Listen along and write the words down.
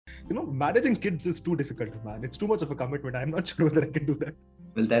managing kids is too difficult, man. It's too much of a commitment. I'm not sure whether I can do that.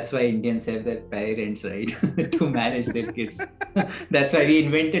 Well, that's why Indians have their parents, right? To manage their kids. That's why we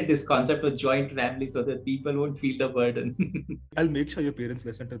invented this concept of joint family so that people won't feel the burden. I'll make sure your parents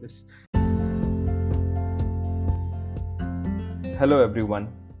listen to this. Hello everyone.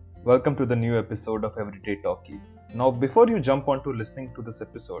 Welcome to the new episode of Everyday Talkies. Now, before you jump onto listening to this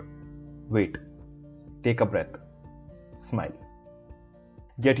episode, wait. Take a breath. Smile.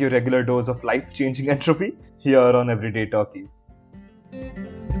 Get your regular dose of life-changing entropy here on Everyday Talkies.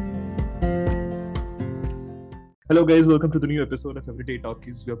 Hello guys, welcome to the new episode of Everyday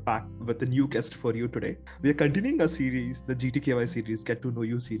Talkies. We're back with a new guest for you today. We are continuing our series, the GTKY series, Get to Know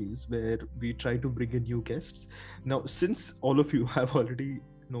You series, where we try to bring in new guests. Now, since all of you have already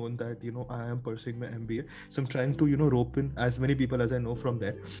known that, I am pursuing my MBA, so I'm trying to, rope in as many people as I know from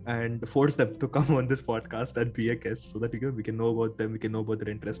there and force them to come on this podcast and be a guest so that we can know about them, we can know about their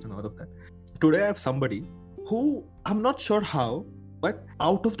interest and all of that. Today I have somebody who, I'm not sure how, but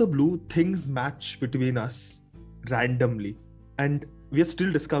out of the blue, things match between us randomly. And we are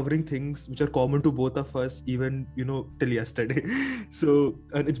still discovering things which are common to both of us, even, till yesterday. So,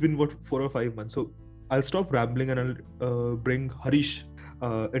 and it's been, 4 or 5 months. So I'll stop rambling and I'll bring Harish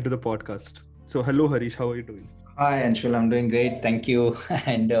into the podcast. So, hello, Harish. How are you doing? Hi, Anshul. I'm doing great. Thank you.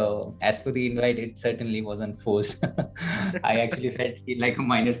 And as for the invite, it certainly wasn't forced. I actually felt like a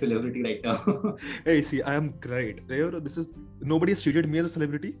minor celebrity right now. Hey, see, I am great. Nobody has treated me as a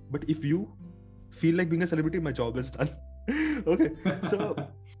celebrity, but if you feel like being a celebrity, my job is done. Okay. So,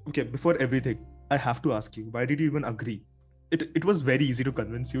 before everything, I have to ask you, why did you even agree? It was very easy to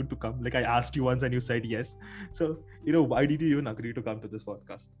convince you to come. Like, I asked you once and you said yes. So, why did you even agree to come to this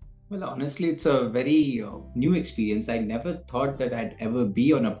podcast? Well, honestly, it's a very new experience. I never thought that I'd ever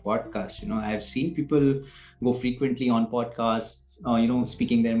be on a podcast. I've seen people go frequently on podcasts,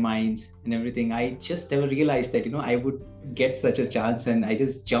 speaking their minds and everything. I just never realized that, I would get such a chance, and I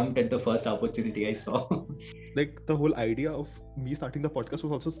just jumped at the first opportunity I saw. Like, the whole idea of me starting the podcast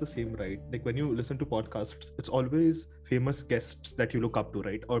was also the same, right? Like, when you listen to podcasts, it's always famous guests that you look up to,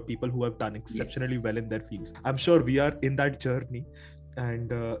 right? Or people who have done exceptionally well in their fields. I'm sure we are in that journey.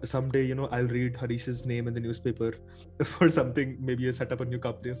 And someday, I'll read Harish's name in the newspaper for something, maybe I set up a new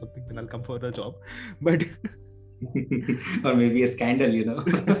company or something, then I'll come for a job. But or maybe a scandal,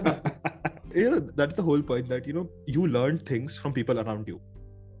 that's the whole point, that, you learn things from people around you.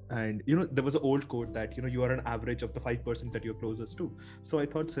 And, there was an old quote that, you are an average of the 5% that you're closest to. So I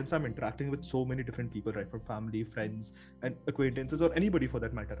thought, since I'm interacting with so many different people, right, from family, friends, and acquaintances, or anybody for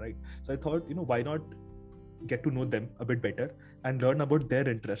that matter, right? So I thought, why not get to know them a bit better and learn about their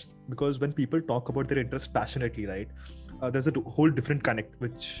interests, because when people talk about their interests passionately, right, there's a whole different connect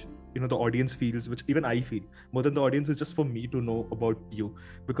which the audience feels, which even I feel. More than the audience, is just for me to know about you,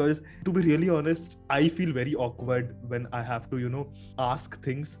 because to be really honest, I feel very awkward when I have to ask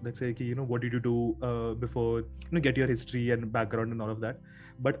things. Let's say, what did you do before, get your history and background and all of that.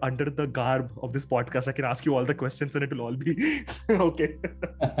 But under the garb of this podcast, I can ask you all the questions and it will all be okay.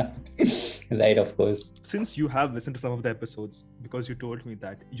 Right, of course. Since you have listened to some of the episodes, because you told me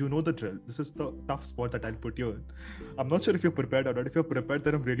that you know the drill, this is the tough spot that I'll put you in. I'm not sure if you're prepared or not. If you're prepared,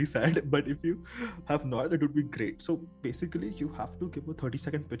 then I'm really sad. But if you have not, it would be great. So basically, you have to give a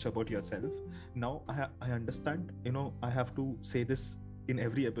 30-second pitch about yourself. Now, I understand, I have to say this in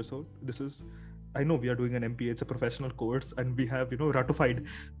every episode. I know we are doing an MBA, it's a professional course, and we have, ratified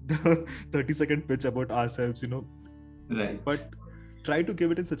the 30-second pitch about ourselves, Right. But try to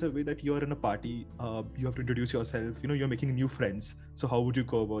give it in such a way that you're in a party, you have to introduce yourself, you're making new friends. So how would you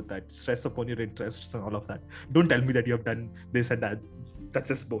go about that? Stress upon your interests and all of that. Don't tell me that you have done this and that. That's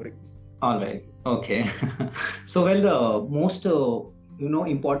just boring. All right. Okay. So, well, the most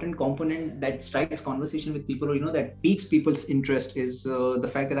important component that strikes conversation with people, or that piques people's interest, is the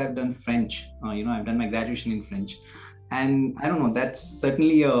fact that I've done French. I've done my graduation in French, and I don't know, that's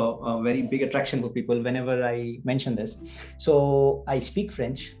certainly a very big attraction for people whenever I mention this. So I speak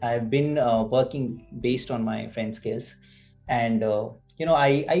French. I've been working based on my French skills, and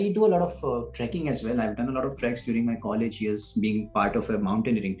I do a lot of trekking as well. I've done a lot of treks during my college years, being part of a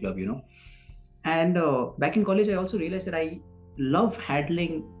mountaineering club. And back in college, I also realized that I love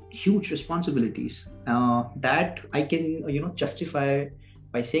handling huge responsibilities that I can justify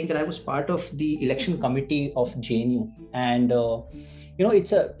by saying that I was part of the election committee of JNU, and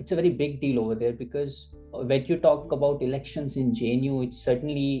it's a very big deal over there, because when you talk about elections in JNU,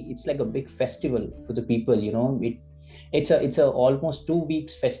 it's like a big festival for the people. It's a almost 2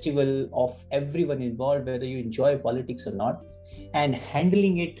 weeks festival of everyone involved, whether you enjoy politics or not. and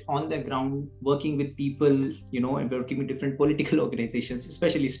handling it on the ground, working with people, and working with different political organizations,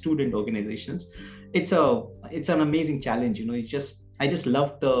 especially student organizations. It's an amazing challenge. I just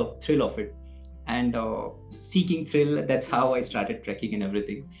love the thrill of it, and seeking thrill. That's how I started trekking and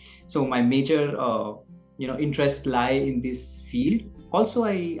everything. So my major interest lie in this field. Also,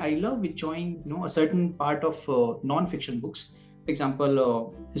 I love enjoying a certain part of non-fiction books. For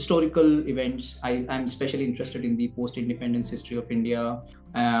example, historical events. I'm especially interested in the post-independence history of India,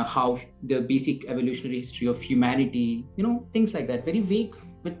 how the basic evolutionary history of humanity, things like that. Very vague,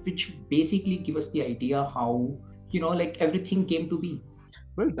 but which basically give us the idea how like everything came to be.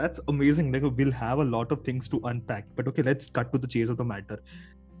 Well, that's amazing. Like, we'll have a lot of things to unpack, but okay, let's cut to the chase of the matter,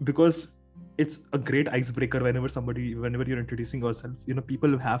 because it's a great icebreaker whenever you're introducing yourself.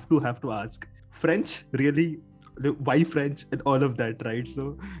 People have to ask, French, really? Why French and all of that, right?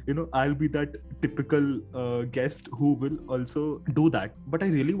 So I'll be that typical guest who will also do that, but I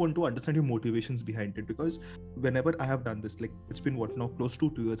really want to understand your motivations behind it, because whenever I have done this, like, it's been what now, close to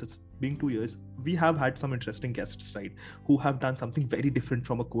 2 years, it's been 2 years, we have had some interesting guests, right, who have done something very different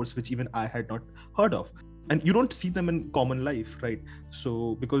from a course which even I had not heard of. And you don't see them in common life, right?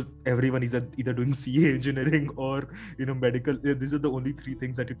 So because everyone is either doing CA engineering or medical, these are the only three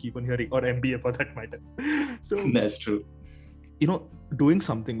things that you keep on hearing, or MBA for that matter. So that's true. Doing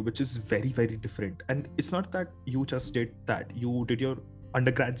something which is very, very different. And it's not that you just did that, you did your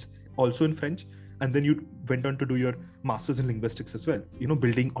undergrads also in French, and then you went on to do your masters in linguistics as well,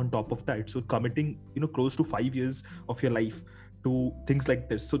 building on top of that. So committing close to 5 years of your life to things like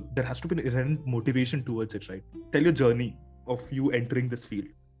this. So there has to be an inherent motivation towards it, right? Tell your journey of you entering this field.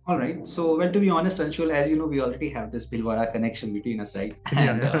 All right. So, well, to be honest, Anshul, as you know, we already have this Bhilwara connection between us, right?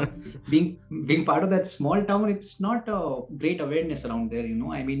 And being part of that small town, it's not a great awareness around there.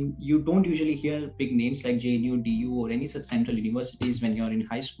 I mean, you don't usually hear big names like JNU, DU, or any such central universities when you're in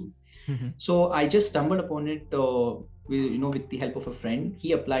high school. Mm-hmm. So I just stumbled upon it, with the help of a friend.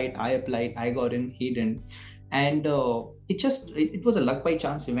 He applied, I got in, he didn't. And it was a luck by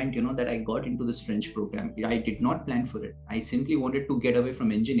chance event, that I got into this French program. I did not plan for it. I simply wanted to get away from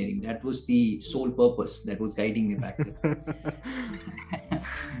engineering. That was the sole purpose that was guiding me back there.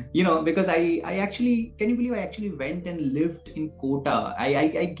 Because I actually, can you believe I actually went and lived in Kota?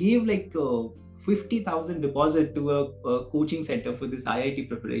 I gave like 50,000 deposit to a coaching center for this IIT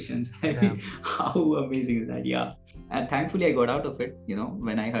preparations. How amazing is that? Yeah. And thankfully I got out of it,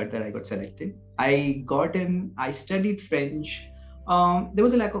 when I heard that I got selected. I got in, I studied French. There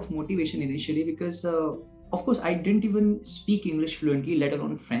was a lack of motivation initially because, of course, I didn't even speak English fluently, let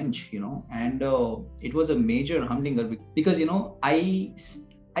alone French, and it was a major humdinger because,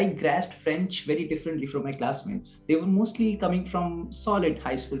 I grasped French very differently from my classmates. They were mostly coming from solid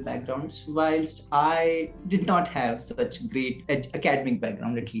high school backgrounds, whilst I did not have such great academic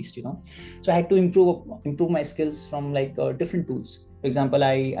background, at least, So I had to improve my skills from different tools. For example,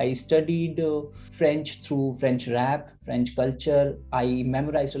 I studied French through French rap, French culture. I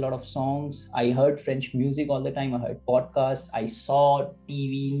memorized a lot of songs. I heard French music all the time. I heard podcasts. I saw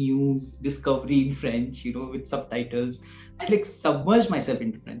TV news, Discovery in French, with subtitles. I submerged myself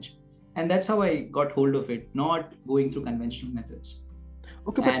into French. And that's how I got hold of it, not going through conventional methods.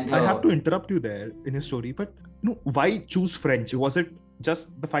 Okay, but I have to interrupt you there in your story. But why choose French? Was it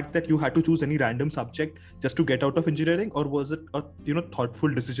just the fact that you had to choose any random subject just to get out of engineering, or was it a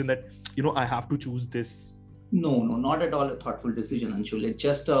thoughtful decision that I have to choose this? No, not at all a thoughtful decision, Anshul. It's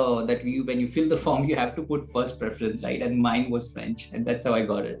just that when you fill the form, you have to put first preference, right? And mine was French, and that's how I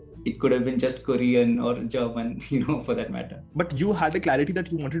got it. It could have been just Korean or German, for that matter. But you had a clarity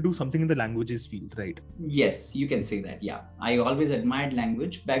that you wanted to do something in the languages field, right? Yes, you can say that. Yeah, I always admired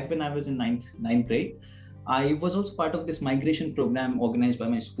language. Back when I was in ninth grade, I was also part of this migration program organized by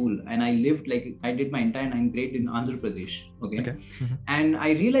my school, and I did my entire 9th grade in Andhra Pradesh. Okay. Mm-hmm. And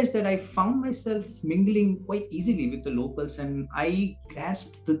I realized that I found myself mingling quite easily with the locals, and I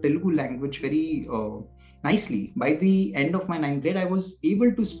grasped the Telugu language very nicely. By the end of my 9th grade, I was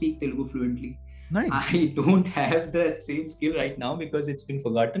able to speak Telugu fluently. Nice. I don't have that same skill right now because it's been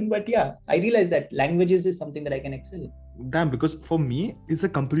forgotten. But yeah, I realized that languages is something that I can excel in. Damn, because for me, it's the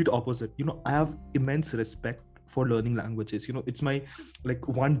complete opposite. I have immense respect for learning languages. It's my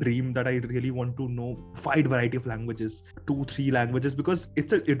one dream that I really want to know wide variety of languages, 2-3 languages, because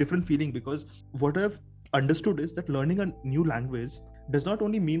it's a different feeling. Because what I've understood is that learning a new language does not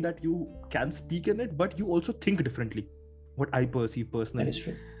only mean that you can speak in it, but you also think differently. What I perceive personally. That is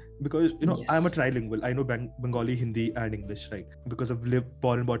true. Because yes. I'm a trilingual. I know Bengali, Hindi, and English, right? Because I've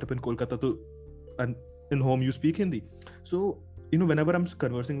born and brought up in Kolkata, and in home you speak Hindi. So whenever I'm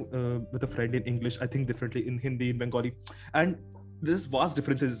conversing with a friend in English, I think differently in Hindi, in Bengali, and there's vast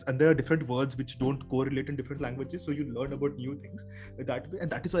differences, and there are different words which don't correlate in different languages, so you learn about new things that way. And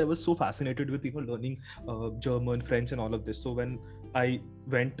that is why I was so fascinated with learning German, French, and all of this. So when I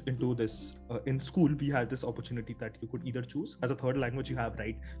went into this in school, we had this opportunity that you could either choose as a third language. You have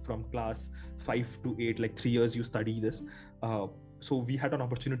right from class 5 to 8, like 3 years you study this. So we had an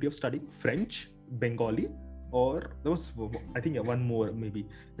opportunity of studying French, Bengali, or there was, I think, one more maybe,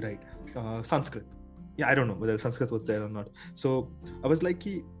 right? Sanskrit. Yeah, I don't know whether Sanskrit was there or not. So I was like,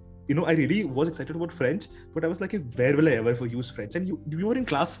 I really was excited about French, but I was like, where will I ever use French? And you were in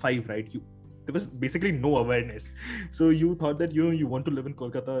class 5, right? There was basically no awareness. So you thought that, you want to live in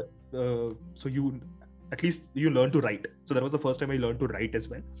Kolkata. So at least you learn to write. So that was the first time I learned to write as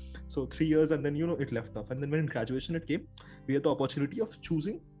well. So 3 years, and then, it left off. And then when in graduation it came, we had the opportunity of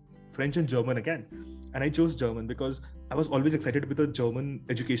choosing French and German again. And I chose German because I was always excited with the German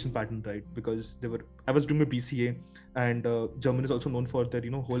education pattern, right? Because I was doing a BCA, and German is also known for their,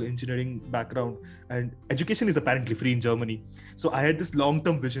 whole engineering background, and education is apparently free in Germany. So I had this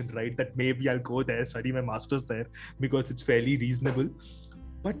long-term vision, right? That maybe I'll go there, study my master's there because it's fairly reasonable.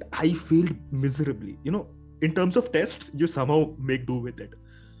 But I failed miserably. In terms of tests, you somehow make do with it.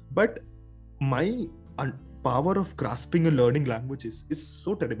 But my power of grasping and learning languages is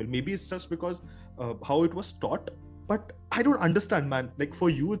so terrible. Maybe it's just because how it was taught, but I don't understand, man. Like for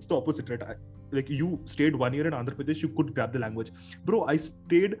you, it's the opposite, right? Like you stayed 1 year in Andhra Pradesh, you could grab the language. Bro, I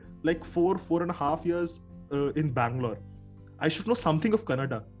stayed like 4.5 years in Bangalore. I should know something of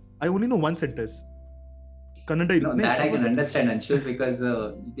Kannada. I only know one sentence. Kannada. That I can understand, Anshul, because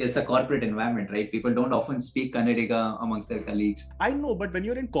it's a corporate environment, right? People don't often speak Kannadiga amongst their colleagues. I know, but when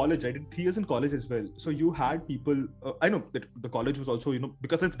you're in college, I did 3 years in college as well. So you had people, I know that the college was also,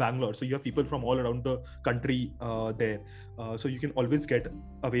 because it's Bangalore, so you have people from all around the country there. So you can always get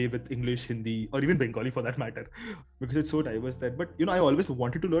away with English, Hindi, or even Bengali for that matter, because it's so diverse there. But, I always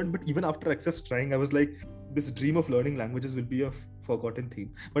wanted to learn, but even after access trying, I was like, this dream of learning languages will be a forgotten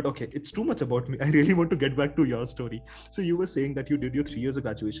theme. But okay, it's too much about me. I really want to get back to your story. So you were saying that you did your 3 years of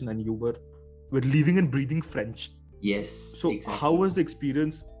graduation and you were living and breathing French. Yes. So exactly. How was the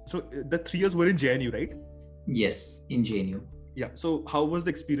experience? So the 3 years were in JNU, right? Yes, in JNU. Yeah. So how was the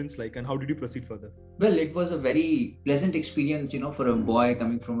experience like, and how did you proceed further? Well, it was a very pleasant experience, for a boy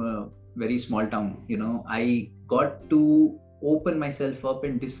coming from a very small town. I got to open myself up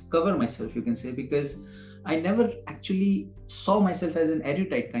and discover myself, you can say, because I never actually saw myself as an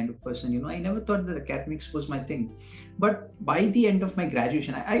erudite kind of person. I never thought that academics was my thing. But by the end of my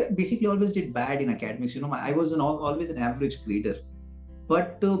graduation, I basically always did bad in academics. I was always an average grader.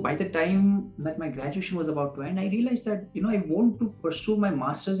 But by the time that my graduation was about to end, I realized that, I want to pursue my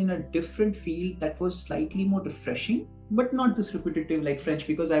master's in a different field that was slightly more refreshing, but not this repetitive like French,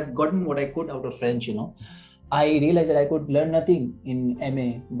 because I've gotten what I could out of French, I realized that I could learn nothing in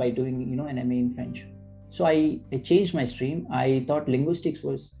MA by doing, an MA in French. So I changed my stream. I thought linguistics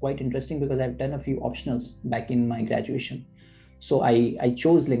was quite interesting because I've done a few optionals back in my graduation. So I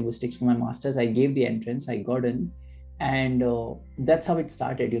chose linguistics for my master's. I gave the entrance, I got in, and that's how it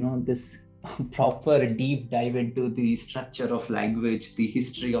started, this proper deep dive into the structure of language, the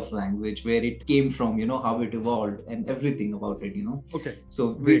history of language, where it came from, how it evolved and everything about it, Okay.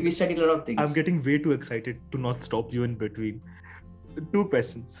 So we studied a lot of things. I'm getting way too excited to not stop you in between. 2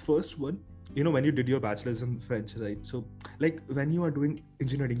 questions. First one, when you did your bachelor's in French, right? So like when you are doing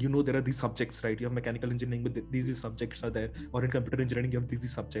engineering, there are these subjects, right? You have mechanical engineering, but these subjects are there, or in computer engineering, you have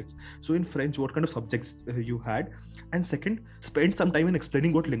these subjects. So in French, what kind of subjects you had? And second, spend some time in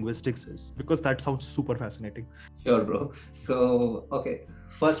explaining what linguistics is, because that sounds super fascinating. Sure, bro. So, okay.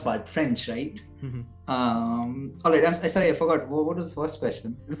 First part, French, right? Mm-hmm. All right. I'm sorry, I forgot. What was the first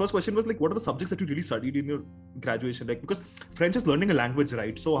question? The first question was like, what are the subjects that you really studied in your graduation? Like, because French is learning a language,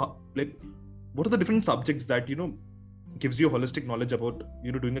 right? So like, what are the different subjects that, gives you a holistic knowledge about,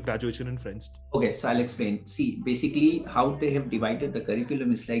 doing a graduation in French? Okay, so I'll explain. See, basically how they have divided the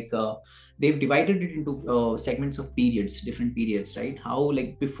curriculum is like, they've divided it into segments of periods, different periods, right? How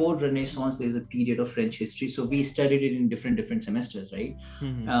like before Renaissance, there's a period of French history. So we studied it in different semesters, right?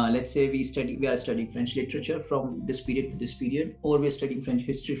 Mm-hmm. Let's say we are studying French literature from this period to this period, or we're studying French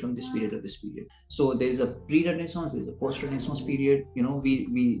history from this period to this period. So there's a pre-Renaissance, there's a post-Renaissance period.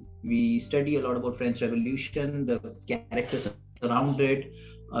 We study a lot about French Revolution, the characters around it,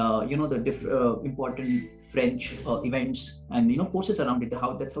 the important French events, and courses around it.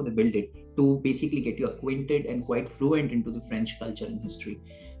 That's how they build it, to basically get you acquainted and quite fluent into the French culture and history.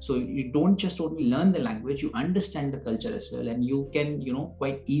 So you don't just only learn the language, you understand the culture as well, and you can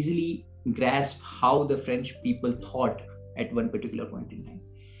quite easily grasp how the French people thought at one particular point in time.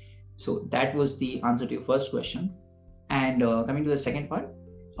 So that was the answer to your first question. And coming to the second part,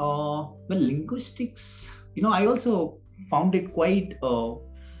 linguistics, I also found it quite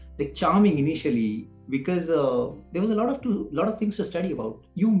like charming initially, because there was a lot of things to study about.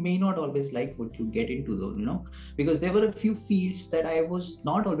 You may not always like what you get into though, because there were a few fields that I was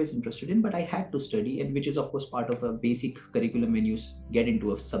not always interested in, but I had to study, and which is of course part of a basic curriculum when you get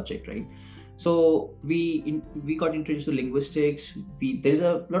into a subject, right? So we got introduced to linguistics. There's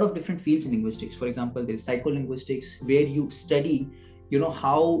a lot of different fields in linguistics. For example, there's psycholinguistics, where you study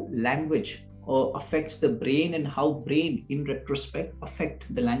how language affects the brain, and how brain in retrospect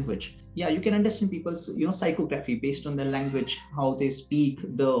affect the language. Yeah, you can understand people's psychography based on their language, how they speak,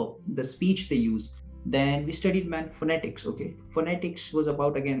 the speech they use. Then we studied phonetics. Okay, phonetics was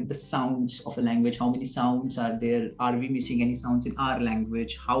about, again, the sounds of a language. How many sounds are there? Are we missing any sounds in our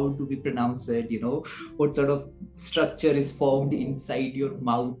language? How do we pronounce it? What sort of structure is formed inside your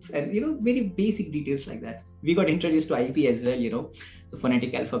mouth? And very basic details like that. We got introduced to IP as well, the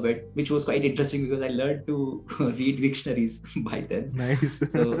phonetic alphabet, which was quite interesting because I learned to read dictionaries by then. Nice.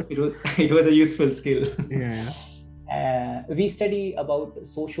 So it was a useful skill. Yeah. We study about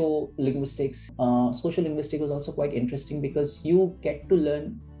social linguistics. Social linguistics was also quite interesting because you get to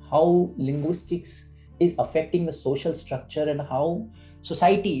learn how linguistics is affecting the social structure, and how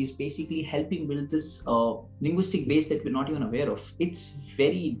society is basically helping build this linguistic base that we're not even aware of. It's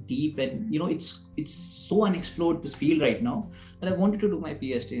very deep, and it's so unexplored, this field right now, that I wanted to do my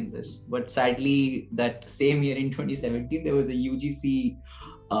PhD in this. But sadly, that same year in 2017, there was a UGC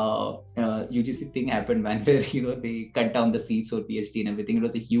thing happened, man, where they cut down the seats for PhD and everything. It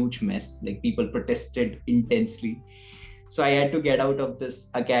was a huge mess. Like, people protested intensely. So I had to get out of this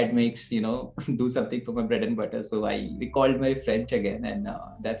academics, do something for my bread and butter. So I recalled my French again, and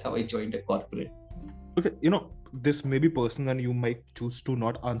that's how I joined a corporate. Okay, this may be personal and you might choose to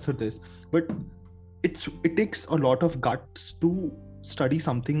not answer this, but it takes a lot of guts to study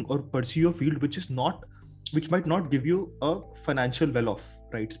something or pursue a field which might not give you a financial well-off,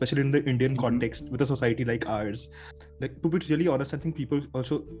 right? Especially in the Indian context, with a society like ours. Like, to be really honest, I think people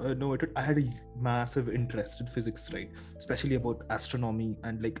also know it. I had a massive interest in physics, right? Especially about astronomy,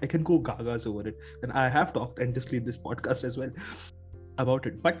 and like I can go gagas over it. And I have talked endlessly in this podcast as well about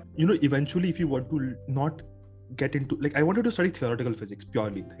it. But eventually, if you want to not get into, like, I wanted to study theoretical physics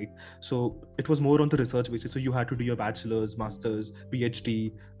purely, right? So it was more on the research basis. So you had to do your bachelor's, master's,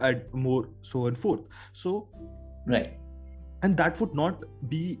 PhD, and more so and forth. So right. And that would not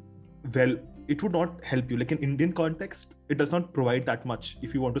be it would not help you. Like, in Indian context, it does not provide that much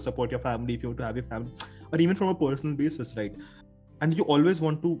if you want to support your family, if you want to have your family, or even from a personal basis, right? And you always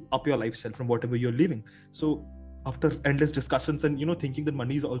want to up your lifestyle from whatever you're living. So after endless discussions and thinking that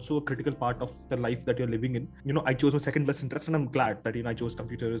money is also a critical part of the life that you're living in, I chose my second best interest, and I'm glad that I chose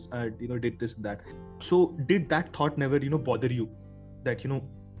computers and did this and that. So did that thought never bother you, that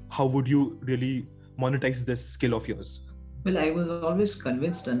how would you really monetize this skill of yours? Well, I was always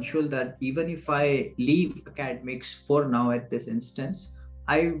convinced, Anshul, that even if I leave academics for now at this instance,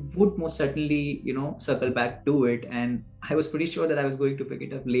 I would most certainly, circle back to it. And I was pretty sure that I was going to pick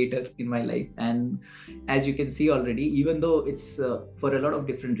it up later in my life. And as you can see already, even though it's for a lot of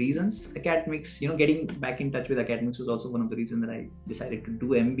different reasons, academics, getting back in touch with academics was also one of the reasons that I decided to do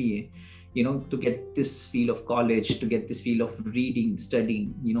MBA. To get this feel of college, to get this feel of reading,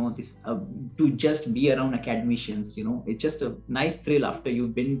 studying, this to just be around academicians. It's just a nice thrill after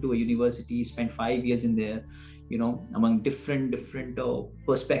you've been to a university, spent 5 years in there, among different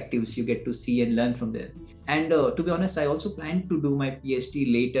perspectives you get to see and learn from there. And to be honest, I also plan to do my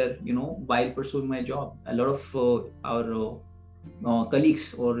PhD later, while pursuing my job. A lot of our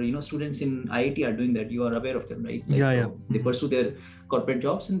colleagues or students in IIT are doing that. You are aware of them, right? They pursue their corporate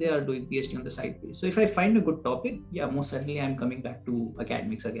jobs and they are doing PhD on the side. So if I find a good topic, most certainly I'm coming back to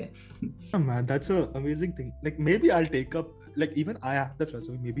academics again. Oh, man, that's an amazing thing. Like, maybe I'll take up, like, even I have the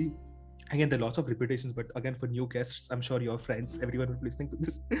philosophy. Maybe, again, there are lots of repetitions, but again, for new guests, I'm sure your friends, everyone will be listening to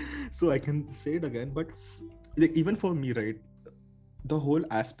this, so I can say it again. But like, even for me, right, the whole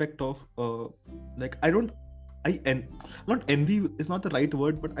aspect of not envy is not the right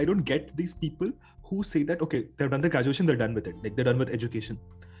word, but I don't get these people who say that, okay, they've done their graduation, they're done with it. Like, they're done with education.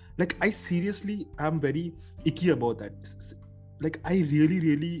 Like, I seriously am very icky about that. Like, I really,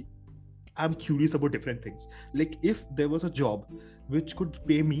 really am curious about different things. Like, if there was a job which could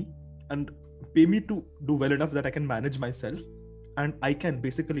pay me to do well enough that I can manage myself, and I can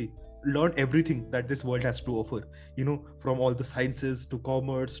basically learn everything that this world has to offer, from all the sciences to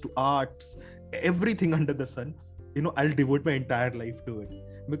commerce to arts, everything under the sun, I'll devote my entire life to it,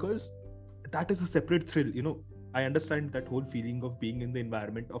 because that is a separate thrill. I understand that whole feeling of being in the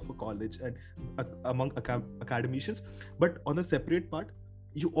environment of a college and among academicians, but on the separate part,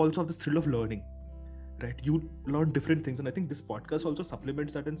 you also have this thrill of learning, right? You learn different things, and I think this podcast also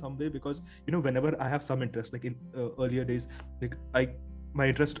supplements that in some way, because whenever I have some interest, like in earlier days, like my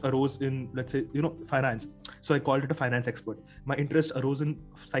interest arose in, let's say, finance, so I called it a finance expert. My interest arose in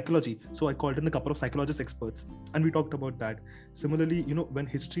psychology, so I called in a couple of psychologist experts, and we talked about that. Similarly, when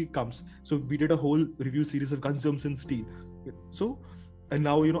history comes, so we did a whole review series of Guns, Germs and Steel. So, and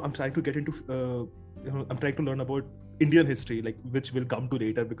now I'm trying to get into I'm trying to learn about Indian history, like, which will come to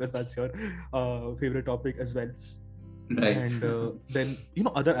later, because that's your favorite topic as well. Right. And then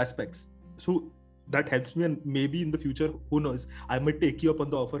other aspects, so that helps me, and maybe in the future, who knows, I might take you up on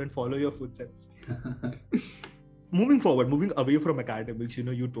the offer and follow your footsteps. Moving away from academics,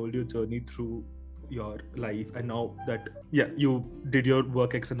 you told your journey through your life, and now that you did your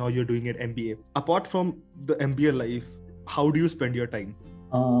work ex and now you're doing an MBA. Apart from the MBA life, how do you spend your time?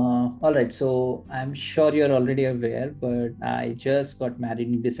 All right, so I'm sure you're already aware, but I just got married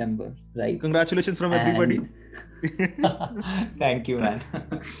in December, right? Congratulations from everybody. Thank you, man.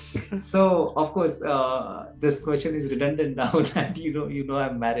 So of course, this question is redundant now that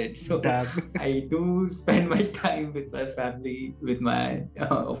I'm married. So I do spend my time with my family, with my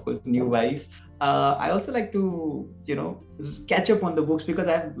of course new wife. I also like to catch up on the books, because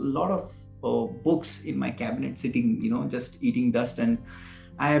I have a lot of books in my cabinet sitting, just eating dust, and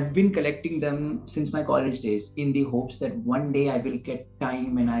I have been collecting them since my college days in the hopes that one day I will get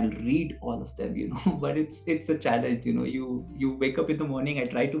time and I'll read all of them, but it's a challenge. You wake up in the morning, I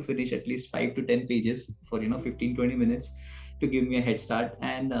try to finish at least 5 to 10 pages for 15-20 minutes to give me a head start,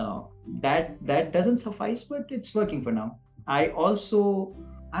 and that doesn't suffice, but it's working for now. I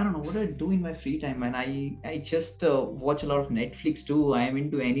don't know what I do in my free time, and I just watch a lot of Netflix too. I am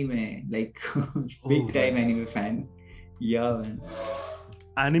into anime, like big time anime fan. Yeah, man.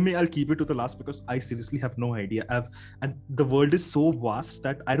 Anime, I'll keep it to the last, because I seriously have no idea. And the world is so vast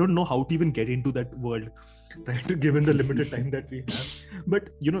that I don't know how to even get into that world, right? Given the limited time that we have. But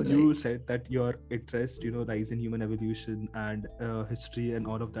right. You said that your interest, lies in human evolution and history and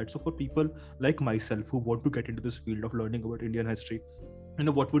all of that. So for people like myself who want to get into this field of learning about Indian history,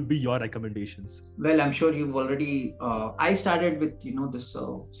 what would be your recommendations? Well, I'm sure you've already I started with this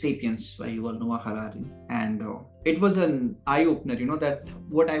Sapiens by Yuval Noah Harari, and it was an eye-opener, that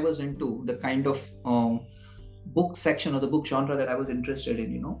what I was into, the kind of book section or the book genre that I was interested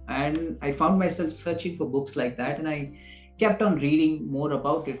in, and I found myself searching for books like that, and I kept on reading more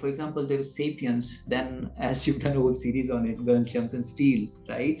about it. For example, there was Sapiens, then, as you've done a whole series on it, Guns, Germs and Steel,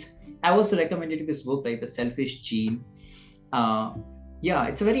 right? I also recommended you this book, like The Selfish Gene. Yeah,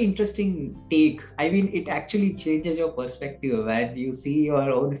 it's a very interesting take. I mean, it actually changes your perspective and you see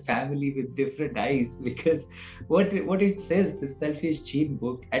your own family with different eyes, because what it says, the Selfish Gene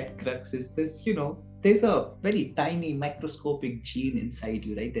book at crux is this, there's a very tiny microscopic gene inside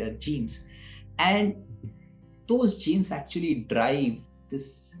you, right? There are genes, and those genes actually drive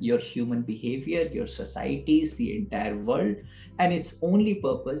your human behavior, your societies, the entire world, and its only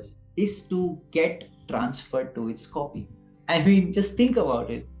purpose is to get transferred to its copy. I mean, just think about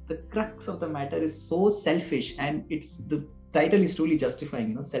it. The crux of the matter is so selfish, and the title is truly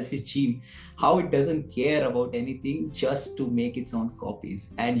justifying, Selfish Gene, how it doesn't care about anything just to make its own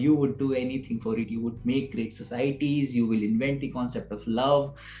copies. And you would do anything for it. You would make great societies. You will invent the concept of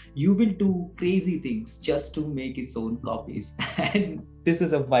love. You will do crazy things just to make its own copies. And this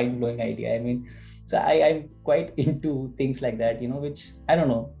is a mind-blowing idea. I mean, so I'm quite into things like that, which, I don't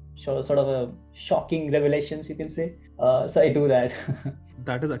know, sort of a shocking revelations, you can say. So I do that.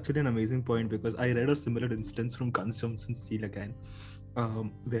 That is actually an amazing point, because I read a similar instance from Guns, Germs and Steel again,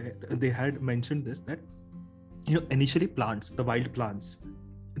 where they had mentioned this, that initially plants, the wild plants,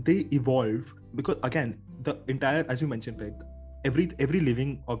 they evolve because, again, the entire, as you mentioned, right, every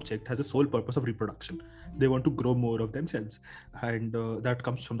living object has a sole purpose of reproduction. They want to grow more of themselves, and that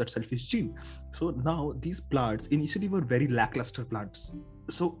comes from that selfish gene. So now these plants initially were very lackluster plants.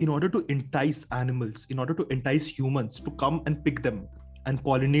 So in order to entice animals, in order to entice humans to come and pick them and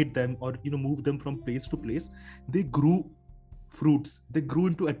pollinate them, or move them from place to place, they grew fruits. They grew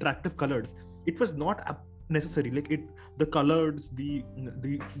into attractive colors. It was not necessary, like the colors, the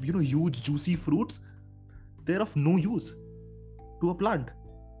huge juicy fruits, they're of no use to a plant,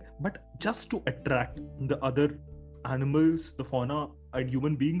 but just to attract the other animals, the fauna and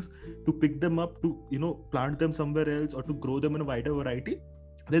human beings, to pick them up, to plant them somewhere else, or to grow them in a wider variety,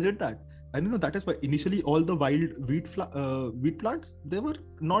 they did that. And that is why initially all the wild wheat plants, they were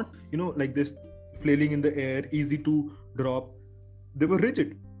not like this flailing in the air, easy to drop. They were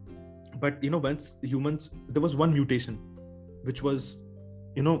rigid. But once humans, there was one mutation which was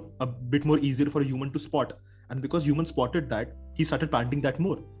a bit more easier for a human to spot, and because humans spotted that, he started planting that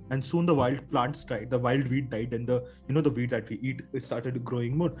more, and soon the wild plants died, the wild weed died, and the the weed that we eat, it started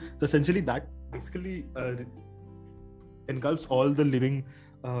growing more. So essentially that basically engulfs all the living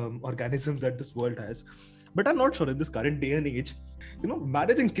organisms that this world has. But I'm not sure in this current day and age,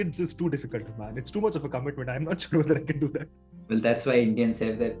 managing kids is too difficult, man. It's too much of a commitment. I'm not sure whether I can do that. Well, that's why Indians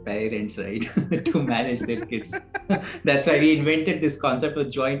have their parents, right, to manage their kids. That's why we invented this concept of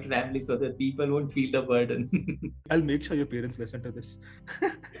joint family, so that people won't feel the burden. I'll make sure your parents listen to this.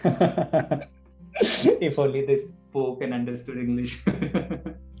 If only they spoke and understood English.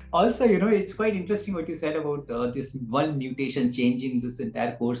 Also, it's quite interesting what you said about this one mutation changing this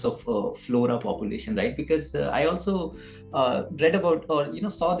entire course of flora population, right? Because I also read about, or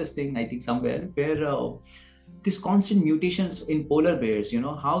saw this thing, I think somewhere, where this constant mutations in polar bears,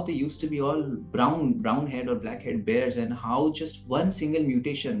 how they used to be all brown head or black head bears, and how just one single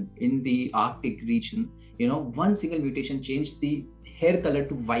mutation in the Arctic region, one single mutation changed the hair color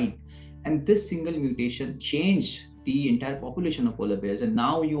to white, and this single mutation changed the entire population of polar bears, and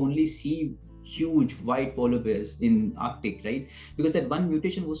now you only see huge white polar bears in Arctic, right? Because that one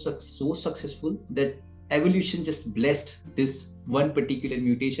mutation was so successful that evolution just blessed this one particular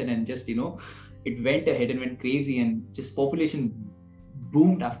mutation, and just it went ahead and went crazy, and just population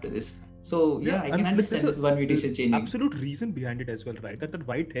boomed after this. So yeah, I can understand this one mutation changing. Absolute reason behind it as well, right? That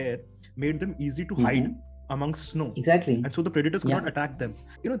white hair made them easy to hide amongst snow. Exactly. And so the predators could not attack them.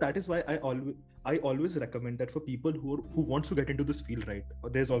 That is why I always recommend that for people who wants to get into this field, right?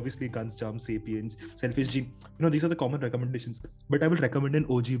 There's obviously Guns, Jump, Sapiens, Selfish Gene. These are the common recommendations. But I will recommend an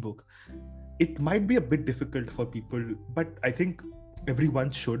OG book. It might be a bit difficult for people, but I think everyone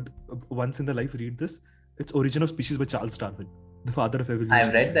should once in their life read this. It's Origin of Species by Charles Darwin, the father of evolution.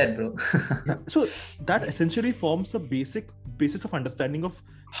 I've read that, bro. Yeah. So that essentially forms a basis of understanding of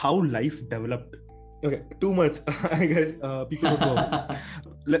how life developed. Okay, too much. I guess people don't know.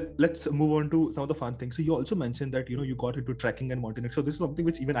 Let's move on to some of the fun things. So you also mentioned that you got into trekking and mountaineering. So this is something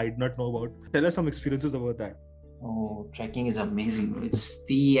which even I did not know about. Tell us some experiences about that. Oh, trekking is amazing. It's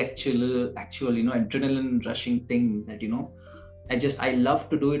the actual adrenaline rushing thing that I love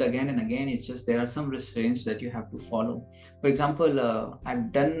to do it again and again. It's just there are some restraints that you have to follow. For example,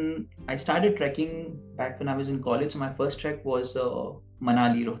 I started trekking back when I was in college. So my first trek was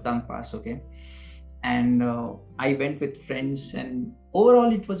Manali Rohtang Pass. Okay. And I went with friends, and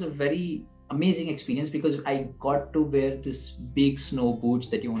overall it was a very amazing experience because I got to wear this big snow boots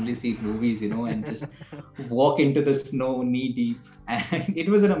that you only see in movies, and just walk into the snow knee deep. And it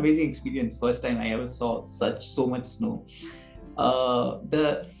was an amazing experience. First time I ever saw so much snow.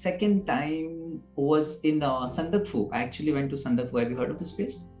 The second time was in Sandakphu. I actually went to Sandakphu. Have you heard of this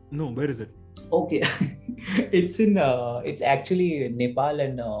place? No, where is it? Okay. It's actually Nepal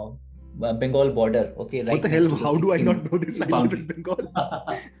and Bengal border. Okay, right. What the hell? How do I not know this? I live in Bengal.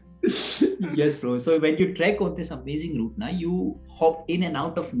 Yes, bro. So when you trek on this amazing route, now you hop in and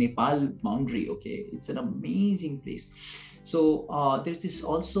out of Nepal boundary. Okay, it's an amazing place. So there's this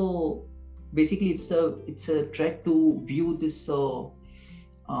also. Basically, it's a trek to view this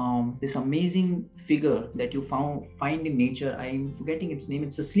this amazing figure that you find in nature. I'm forgetting its name.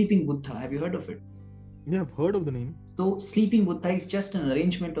 It's a sleeping Buddha. Have you heard of it? Yeah, I've heard of the name. So sleeping Buddha is just an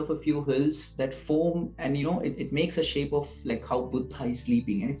arrangement of a few hills that form, and it makes a shape of like how Buddha is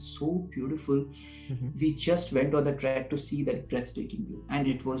sleeping, and it's so beautiful. We just went on the trek to see that breathtaking view, and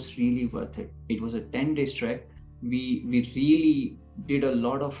it was really worth it. It was a 10-day trek. We really did a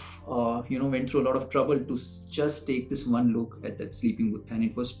lot of went through a lot of trouble to just take this one look at that sleeping Buddha, and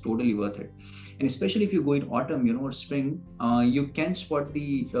it was totally worth it. And especially if you go in autumn, or spring, you can spot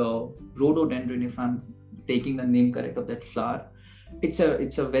the rhododendron, if I'm taking the name correct of that flower. It's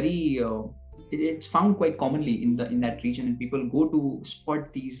a very it's found quite commonly in that region, and people go to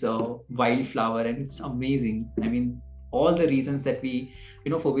spot these wildflower, and it's amazing. I mean, all the reasons that we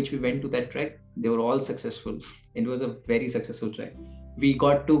for which we went to that trek, they were all successful. It was a very successful trek. We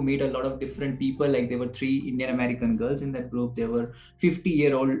got to meet a lot of different people. Like there were 3 Indian American girls in that group. There were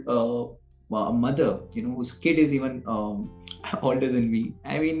 50-year-old mother, whose kid is even older than me.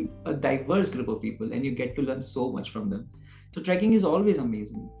 I mean, a diverse group of people, and you get to learn so much from them. So trekking is always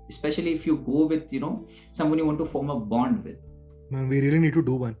amazing, especially if you go with someone you want to form a bond with. Man, we really need to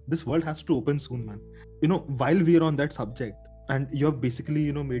do one. This world has to open soon, man. While we are on that subject, and you have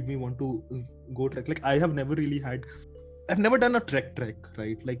basically made me want to go trek. Like I've never done a trek,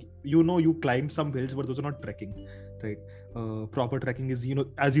 right? Like you climb some hills, but those are not trekking, right? proper trekking is,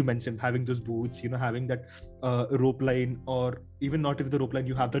 as you mentioned, having those boots, having that rope line, or even not even the rope line,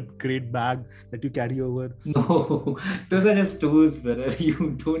 you have that great bag that you carry over. No, those are just tools, brother.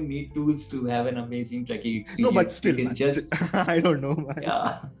 You don't need tools to have an amazing trekking experience. No, but still, you can just I don't know, man.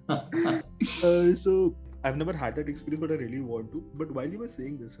 Yeah. So I've never had that experience, but I really want to. But while you were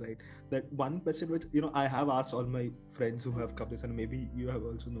saying this, right, that one question which I have asked all my friends who have come this, and maybe you have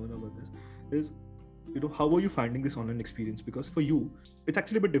also known about this, is how are you finding this online experience? Because for you, it's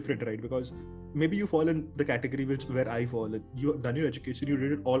actually a bit different, right? Because maybe you fall in the category where I fall in. You have done your education, you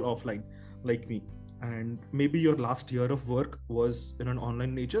did it all offline, like me, and maybe your last year of work was in an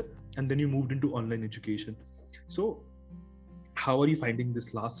online nature, and then you moved into online education. So how are you finding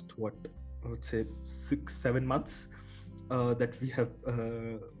this last, I would say 6-7 months that we have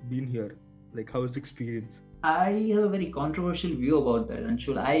been here? Like, how is the experience? I have a very controversial view about that,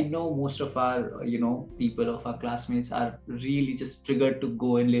 Anshul. I know most of our, people of our classmates are really just triggered to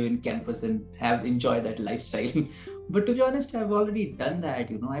go and live in campus and enjoy that lifestyle. But to be honest, I've already done that.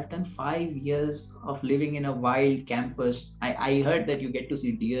 I've done 5 years of living in a wild campus. I heard that you get to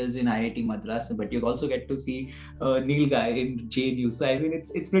see deers in IIT Madras, but you also get to see Nilgai in JNU. So I mean,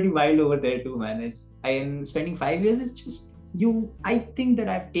 it's pretty wild over there too, man. I am spending 5 years. It's just I think that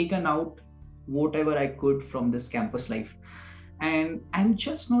I've taken out whatever I could from this campus life, and I'm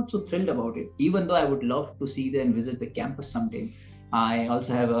just not so thrilled about it, even though I would love to see and visit the campus someday. I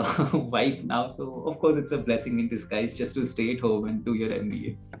also have a wife now, so of course it's a blessing in disguise just to stay at home and do your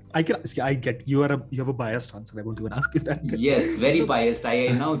MBA. I get you have a biased answer. I won't even ask you that. Yes, very biased. I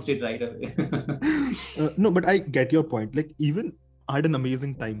announced it right away. No, but I get your point. Like, even I had an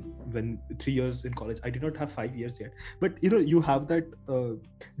amazing time when 3 years in college. I did not have 5 years yet, but you have that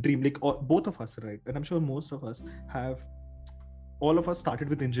dream, like both of us, right? And I'm sure most of us have. All of us started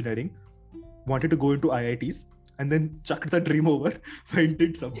with engineering, wanted to go into IITs, and then chucked the dream over, went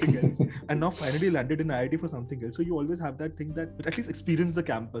did something else, and now finally landed in IIT for something else. So you always have that thing that at least experience the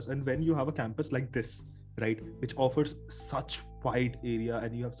campus. And when you have a campus like this, right, which offers such wide area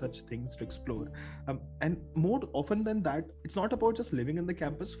and you have such things to explore, and more often than that, it's not about just living in the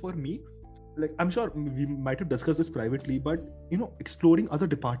campus. For me, like, I'm sure we might have discussed this privately, but exploring other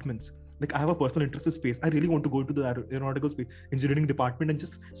departments. Like, I have a personal interest in space. I really want to go to the aeronautical space engineering department and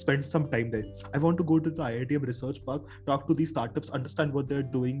just spend some time there. I want to go to the IITM research park, talk to these startups, understand what they're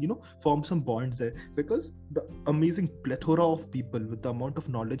doing, form some bonds there, because the amazing plethora of people with the amount of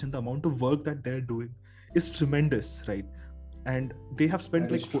knowledge and the amount of work that they're doing is tremendous, right? And they have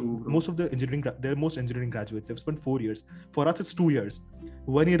spent most of the engineering, they're most engineering graduates, they've spent 4 years. For us, it's 2 years.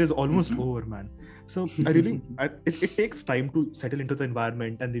 1 year is almost over, man. So I really, it takes time to settle into the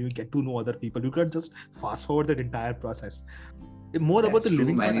environment, and then you get to know other people. You can't just fast forward that entire process. More about the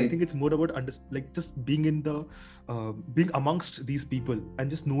living part, I think it's more about just being in the being amongst these people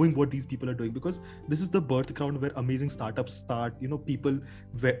and just knowing what these people are doing, because this is the birth ground where amazing startups start. People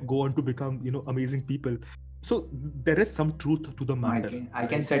go on to become amazing people. So there is some truth to the matter. I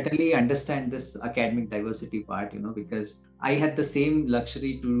can certainly understand this academic diversity part, because I had the same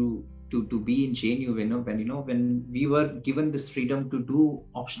luxury to be in JNU when we were given this freedom to do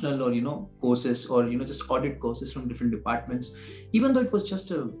optional or courses or just audit courses from different departments. Even though it was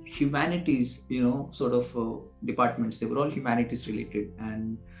just a humanities sort of departments, they were all humanities related,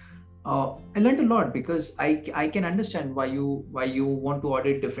 and I learned a lot, because I can understand why you want to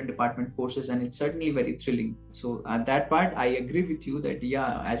audit different department courses, and it's certainly very thrilling. So at that part, I agree with you that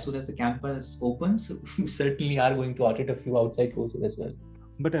as soon as the campus opens, we certainly are going to audit a few outside courses as well.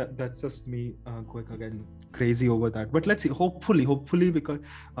 But that's just me going again crazy over that. But let's see, hopefully, because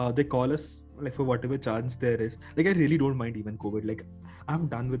they call us like for whatever chance there is. Like, I really don't mind even COVID. Like, I'm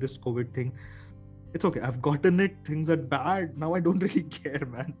done with this COVID thing. It's okay. I've gotten it. Things are bad. Now I don't really care,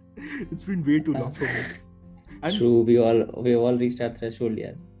 man. It's been way too long for me. And true. We all reached our threshold,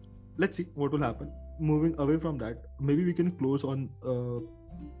 yeah. Let's see what will happen. Moving away from that, maybe we can close on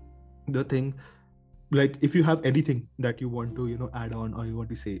the thing. Like, if you have anything that you want to add on, or you want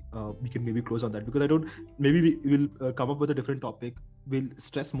to say, we can maybe close on that, because maybe we will come up with a different topic. We'll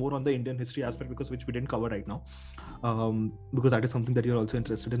stress more on the Indian history aspect, which we didn't cover right now, because that is something that you're also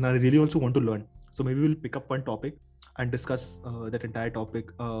interested in. I really also want to learn. So maybe we'll pick up one topic and discuss that entire topic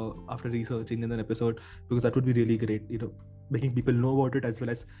after researching in an episode, because that would be really great, making people know about it, as well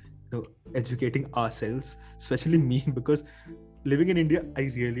as educating ourselves, especially me, because living in India,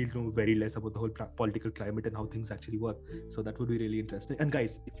 I really know very less about the whole political climate and how things actually work. So that would be really interesting. And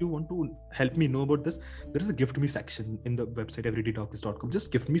guys, if you want to help me know about this, there is a gift me section in the website everydaytalkers.com.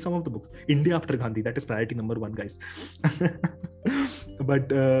 Just gift me some of the books. India After Gandhi, that is priority number 1, guys.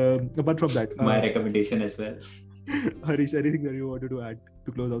 But apart from that, my recommendation as well. Harish, anything that you wanted to add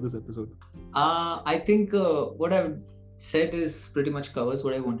to close out this episode? I think what I've said is pretty much covers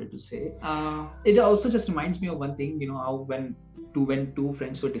what I wanted to say. It also just reminds me of one thing, how when two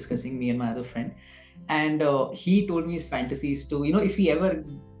friends were discussing, me and my other friend, and he told me his fantasies to, if he ever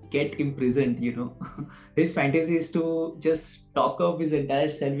get imprisoned, his fantasy is to just talk up his entire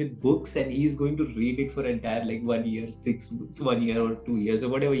cell with books, and he's going to read it for entire like 1 year, 6 months, 1 year or 2 years or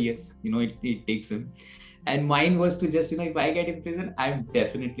whatever years, it takes him. And mine was to just, if I get imprisoned, I'm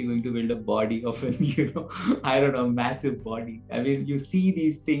definitely going to build a body of an, I don't know, massive body. I mean, you see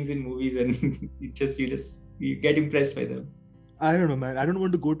these things in movies and you get impressed by them. I don't know, man. I don't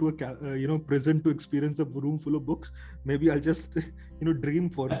want to go to a prison to experience a room full of books. Maybe I'll just dream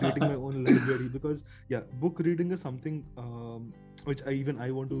for creating my own library, because book reading is something which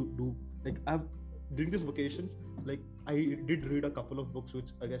I want to do. Like during these vacations, like I did read a couple of books which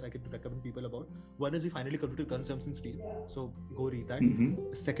I guess I could recommend people about. One is we finally completed Guns, Germs and Steel, so go read that.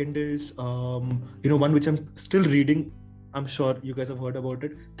 Mm-hmm. Second is one which I'm still reading. I'm sure you guys have heard about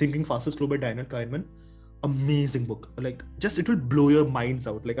it. Thinking Fast and Slow by Daniel Kahneman. Amazing book. Like, just it will blow your minds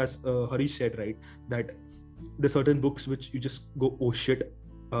out. Like as Harish said, right, that there's certain books which you just go, oh shit.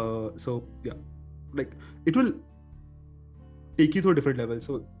 So yeah, like it will take you to a different level.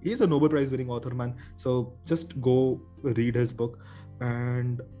 So he's a Nobel Prize winning author, man. So just go read his book.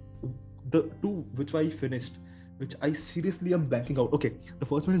 And the two which I finished, which I seriously am blanking out. Okay, the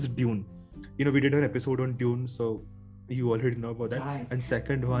first one is Dune. We did an episode on Dune, so you already know about that. Right. And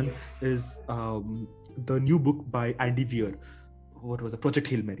second one is the new book by Andy Weir. What was it? Project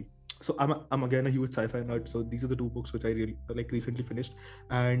Hail Mary. So I'm again a huge sci-fi nerd. So these are the two books which I really recently finished.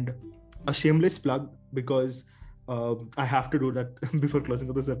 And a shameless plug, because I have to do that before closing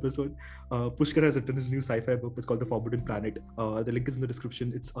of this episode. Pushkar has written his new sci-fi book. It's called The Forbidden Planet. The link is in the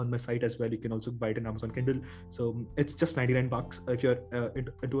description. It's on my site as well. You can also buy it in Amazon Kindle. So it's just $99 if you're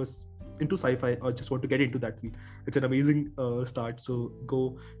into sci-fi or just want to get into that field. It's an amazing start. So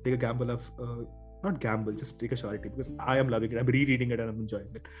go take a gamble of not gamble, just take a surety, because I am loving it. I'm rereading it and I'm enjoying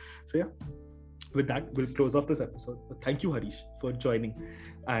it. So yeah, with that, we'll close off this episode. Thank you, Harish, for joining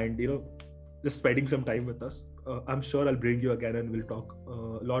and just spending some time with us. I'm sure I'll bring you again and we'll talk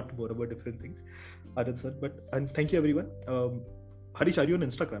a lot more about different things. And thank you, everyone. Harish, are you on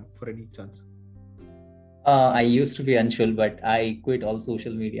Instagram for any chance? I used to be Anshul, but I quit all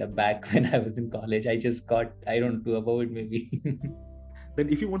social media back when I was in college. I just got, I don't know about it maybe. Then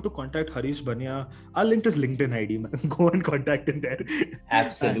if you want to contact Harish Bania, I'll link his LinkedIn ID, man. Go and contact him there.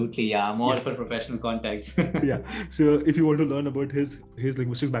 Absolutely, yeah. I'm all for professional contacts. Yeah. So if you want to learn about his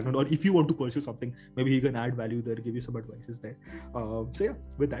linguistics background, or if you want to pursue something, maybe he can add value there, give you some advices there. So yeah,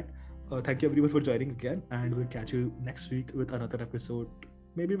 with that, thank you everyone for joining again, and we'll catch you next week with another episode.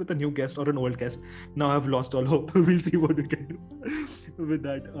 Maybe with a new guest or an old guest. Now I've lost all hope. We'll see what we can do. With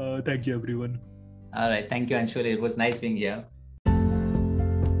that, thank you everyone. All right. Thank you, Anshul. It was nice being here.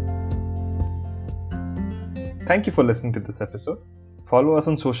 Thank you for listening to this episode. Follow us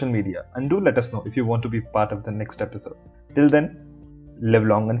on social media and do let us know if you want to be part of the next episode. Till then, live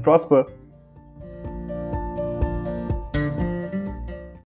long and prosper.